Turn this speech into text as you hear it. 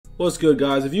What's good,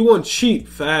 guys? If you want cheap,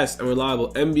 fast, and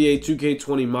reliable NBA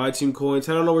 2K20 My Team coins,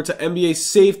 head on over to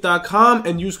NBASafe.com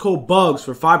and use code BUGS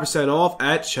for 5% off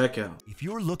at checkout. If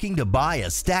you're looking to buy a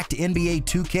stacked NBA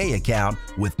 2K account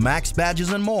with max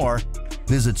badges and more,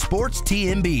 visit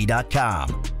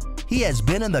SportsTNB.com. He has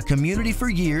been in the community for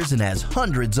years and has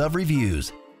hundreds of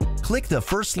reviews. Click the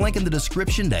first link in the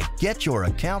description to get your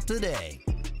account today.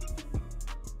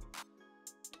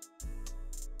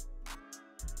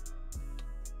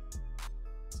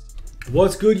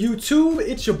 What's good, YouTube?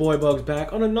 It's your boy Bugs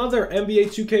back on another NBA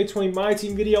 2K20 My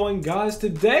Team video. And guys,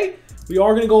 today we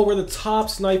are going to go over the top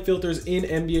snipe filters in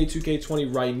NBA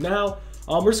 2K20 right now.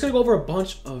 We're just going to go over a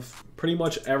bunch of pretty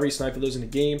much every snipe filters in the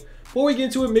game. Before we get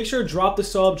into it, make sure to drop the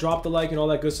sub, drop the like, and all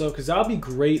that good stuff, because that would be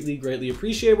greatly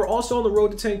appreciated. We're also on the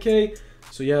road to 10K,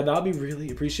 so yeah, that would be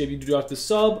really appreciated if you do drop the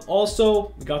sub.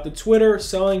 Also, we got the Twitter,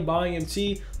 selling, buying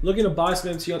MT, looking to buy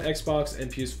some MT on Xbox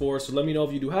and PS4, so let me know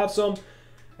if you do have some.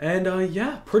 And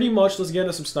yeah, pretty much let's get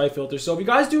into some snipe filters. So if you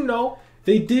guys do know,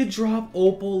 they did drop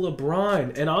Opal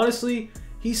LeBron, and honestly,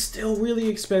 he's still really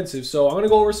expensive. So I'm gonna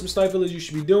go over some snipe filters you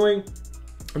should be doing,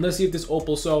 and let's see if this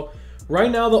Opal. So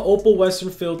right now the Opal Western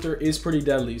filter is pretty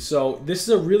deadly. So this is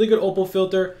a really good Opal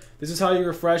filter. This is how you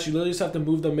refresh. You literally just have to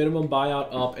move the minimum buyout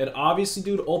up, and obviously,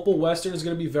 dude, Opal Western is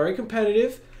gonna be very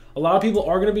competitive. A lot of people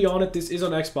are gonna be on it. This is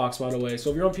on Xbox, by the way. So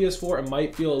if you're on PS4, it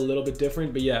might feel a little bit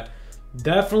different, but yeah.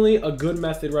 Definitely a good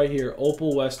method right here.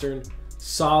 Opal Western,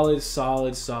 solid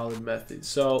method.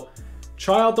 So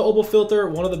try out the Opal filter,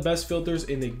 one of the best filters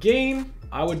in the game.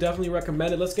 I would definitely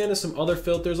recommend it. Let's get into some other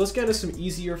filters. Let's get into some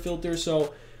easier filters.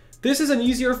 So this is an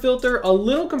easier filter, a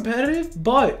little competitive,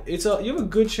 but you have a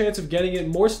good chance of getting it.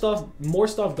 More stuff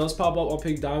does pop up on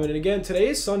Pink Diamond. And again, today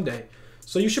is Sunday,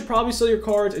 so you should probably sell your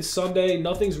cards. It's Sunday.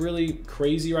 Nothing's really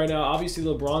crazy right now. Obviously,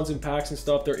 LeBron's in packs and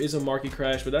stuff. There is a market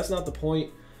crash, but that's not the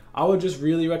point. I would just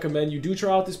really recommend you do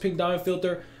try out this Pink Diamond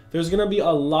filter. There's going to be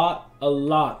a lot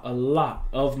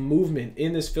of movement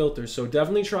in this filter, so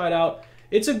definitely try it out.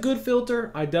 It's a good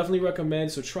filter. I definitely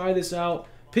recommend, so try this out.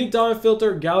 Pink Diamond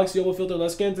filter, Galaxy Opal filter.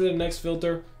 Let's get into the next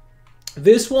filter.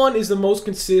 This one is the most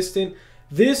consistent.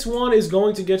 This one is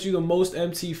going to get you the most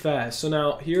MT fast. So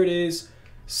now, here it is.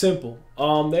 Simple.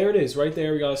 There it is right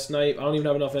there. We got a snipe. I don't even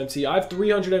have enough MT. I have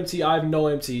 300 MT. I have no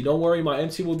MT. Don't worry, my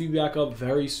MT will be back up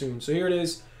very soon. So here it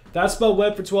is. That's Spell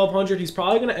Web for 1,200. He's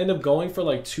probably going to end up going for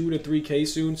like 2 to 3K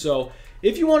soon. So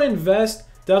if you want to invest,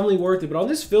 definitely worth it. But on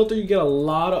this filter, you get a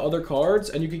lot of other cards,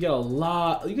 and you can get a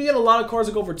lot. You can get a lot of cards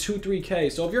that go for 2,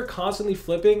 3K. So if you're constantly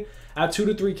flipping at 2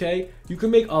 to 3K, you can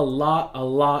make a lot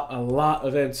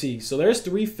of MT. So there's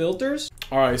 3 filters.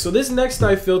 All right. So this next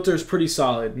snipe filter is pretty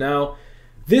solid. Now,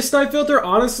 this snipe filter,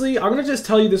 honestly, I'm gonna just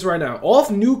tell you this right now. Off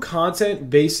new content,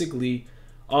 basically.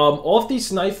 Off these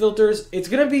snipe filters, it's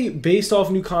going to be based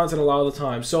off new content a lot of the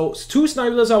time. So 2 snipe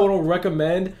filters I would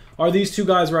recommend are these 2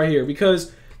 guys right here.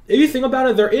 Because if you think about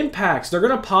it, they're in packs. They're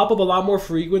going to pop up a lot more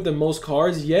frequent than most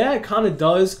cards. Yeah, it kind of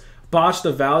does botch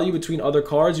the value between other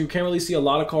cards. You can't really see a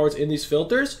lot of cards in these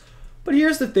filters. But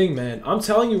here's the thing, man. I'm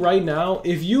telling you right now,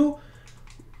 if you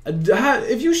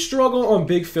struggle on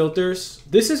big filters,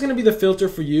 this is going to be the filter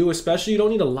for you. Especially, you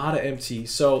don't need a lot of MT.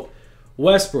 So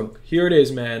Westbrook, here it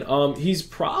is, man.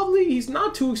 He's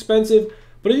not too expensive,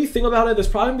 but if you think about it, there's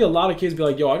probably gonna be a lot of kids be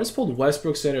like, yo, I just pulled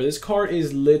Westbrook center. This card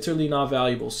is literally not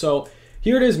valuable. So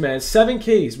here it is, man.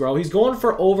 7Ks, bro. He's going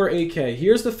for over 8K.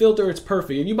 Here's the filter. It's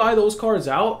perfect. If you buy those cards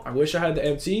out, I wish I had the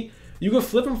MT, you could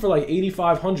flip them for like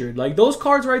 8,500. Like those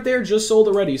cards right there just sold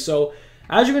already. So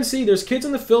as you can see, there's kids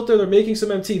in the filter. They're making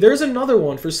some MT. There's another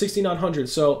one for 6,900.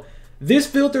 So this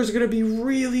filter is gonna be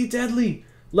really deadly.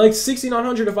 Like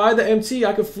 6,900, if I had the MT,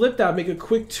 I could flip that, make a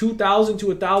quick 2,000 to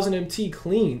 1,000 MT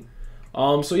clean.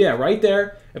 So yeah, right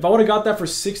there. If I would have got that for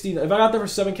 60, if I got that for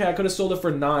 7K, I could have sold it for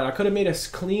 9. I could have made a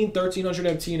clean 1,300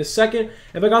 MT in a second.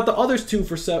 If I got the others 2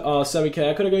 for 7K,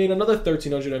 I could have made another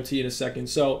 1,300 MT in a second.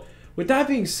 So with that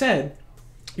being said,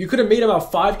 you could have made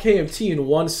about 5K MT in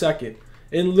 1 second.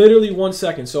 In literally 1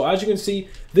 second. So as you can see,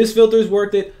 this filter is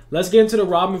worth it. Let's get into the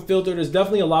Robin filter. There's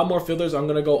definitely a lot more filters I'm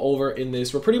going to go over in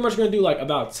this. We're pretty much going to do like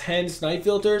about 10 snipe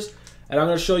filters, and I'm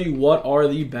going to show you what are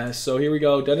the best. So here we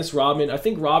go. Dennis Rodman. I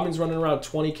think Rodman's running around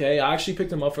 20K. I actually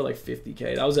picked him up for like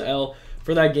 50K. That was an L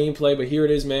for that gameplay, but here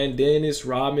it is, man. Dennis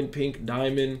Rodman, Pink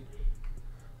Diamond.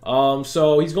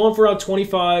 So he's going for around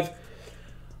 25.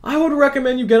 I would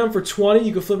recommend you get them for 20.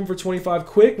 You could flip them for 25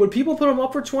 quick. Would people put them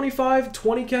up for 25,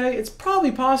 20K? It's probably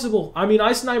possible. I mean,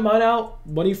 I sniped mine out.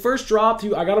 When he first dropped,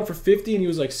 I got him for 50 and he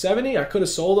was like 70. I could have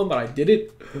sold him, but I didn't.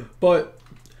 But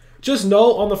just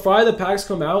know on the Friday the packs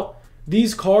come out,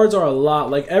 these cards are a lot.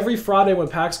 Like every Friday when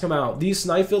packs come out, these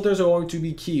snipe filters are going to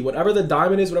be key. Whatever the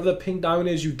diamond is, whatever the pink diamond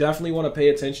is, you definitely want to pay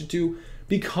attention to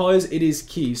because it is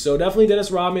key. So definitely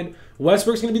Dennis Rodman.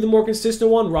 Westbrook's going to be the more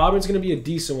consistent one. Robin's going to be a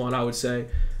decent one, I would say.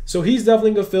 So he's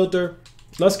definitely a good filter.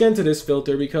 Let's get into this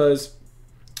filter because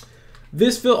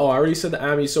this filter, oh, I already said the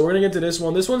Ami, so we're going to get to this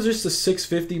one. This one's just a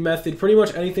 650 method. Pretty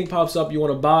much anything pops up you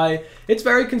want to buy. It's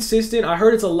very consistent. I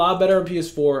heard it's a lot better on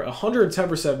PS4,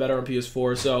 110% better on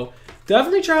PS4, so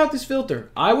definitely try out this filter.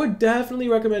 I would definitely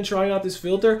recommend trying out this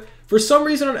filter. For some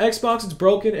reason on Xbox it's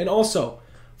broken, and also,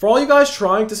 for all you guys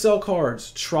trying to sell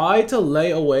cards, try to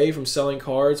lay away from selling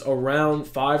cards around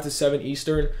 5 to 7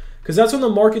 Eastern, because that's when the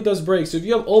market does break. So if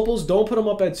you have opals, don't put them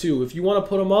up at 2. If you want to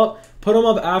put them up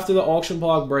after the auction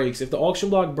block breaks. If the auction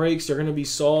block breaks, they're going to be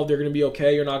solved. They're going to be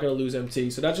okay. You're not going to lose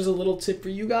MT. So that's just a little tip for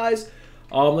you guys.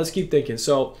 Let's keep thinking.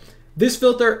 So this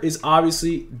filter is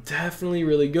obviously definitely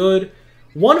really good.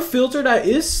 One filter that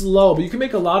is slow, but you can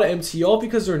make a lot of MT all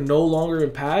because they're no longer in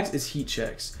packs, is heat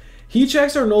checks. Heat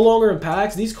checks are no longer in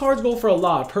packs. These cards go for a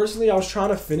lot. Personally, I was trying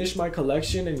to finish my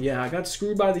collection, and yeah, I got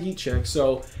screwed by the heat check.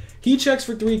 So heat checks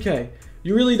for 3K.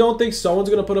 You really don't think someone's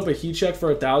going to put up a heat check for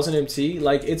 1,000 MT?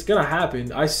 Like, it's going to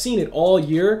happen. I've seen it all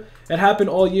year. It happened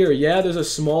all year. Yeah, there's a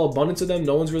small abundance of them.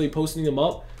 No one's really posting them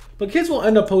up. But kids will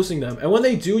end up posting them. And when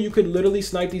they do, you could literally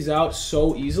snipe these out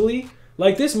so easily.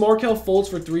 Like this Markel Fultz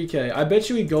for 3K. I bet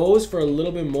you he goes for a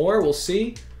little bit more. We'll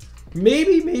see.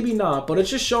 Maybe, maybe not. But it's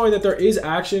just showing that there is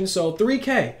action. So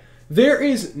 3K. There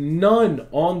is none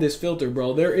on this filter,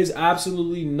 bro. There is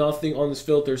absolutely nothing on this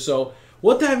filter. So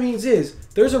what that means is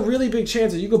there's a really big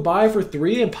chance that you could buy it for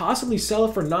 3 and possibly sell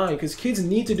it for 9 because kids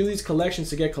need to do these collections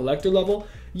to get collector level.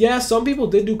 Yeah, some people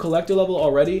did do collector level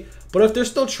already, but if they're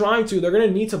still trying to, they're going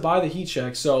to need to buy the heat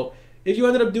check. So if you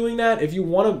ended up doing that, if you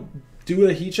want to do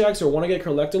the heat checks or want to get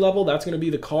collector level, that's going to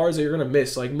be the cards that you're going to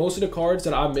miss. Like most of the cards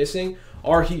that I'm missing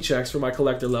are heat checks for my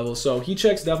collector level. So heat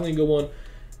checks definitely a good one.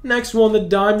 Next one, the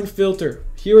diamond filter.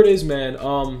 Here it is,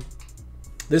 man.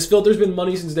 This filter's been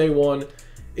money since day one.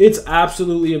 It's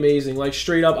absolutely amazing. Like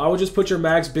straight up, I would just put your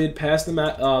max bid past the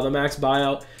max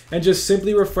buyout and just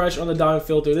simply refresh on the diamond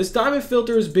filter. This diamond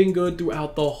filter has been good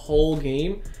throughout the whole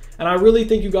game, and I really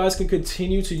think you guys can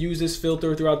continue to use this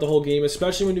filter throughout the whole game,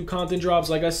 especially when new content drops.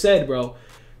 Like I said, bro,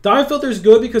 diamond filter is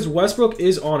good because Westbrook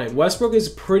is on it. Westbrook is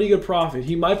pretty good profit.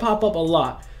 He might pop up a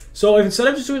lot. So if instead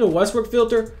of just doing the Westbrook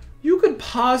filter, you could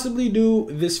possibly do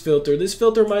this filter. This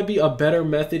filter might be a better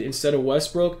method instead of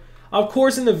Westbrook. Of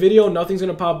course, in the video, nothing's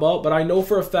going to pop up, but I know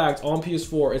for a fact on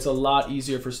PS4, it's a lot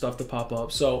easier for stuff to pop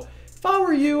up. So if I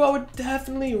were you, I would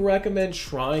definitely recommend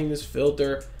trying this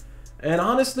filter. And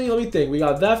honestly, let me think. We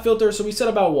got that filter. So we said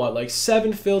about what? Like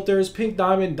 7 filters, pink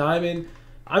diamond, diamond.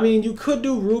 I mean, you could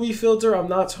do ruby filter. I'm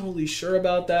not totally sure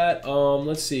about that.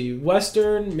 Let's see.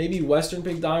 Western, maybe Western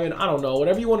pink diamond. I don't know.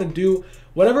 Whatever you want to do,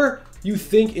 whatever you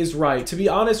think is right. To be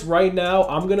honest, right now,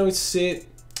 I'm going to sit...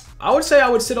 I would say I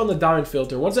would sit on the diamond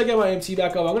filter. Once I get my MT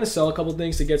back up, I'm going to sell a couple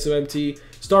things to get some MT,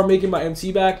 start making my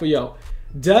MT back. But yo,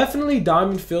 definitely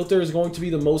diamond filter is going to be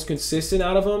the most consistent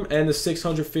out of them, and the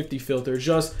 650 filter.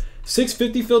 Just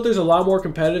 650 filter is a lot more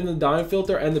competitive than the diamond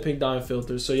filter and the pink diamond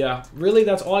filter. So yeah, really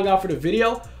that's all I got for the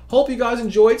video. Hope you guys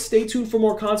enjoyed. Stay tuned for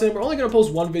more content. We're only going to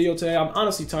post one video today. I'm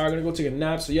honestly tired. I'm going to go take a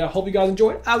nap. So yeah, hope you guys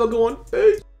enjoyed. Have a good one.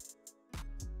 Peace.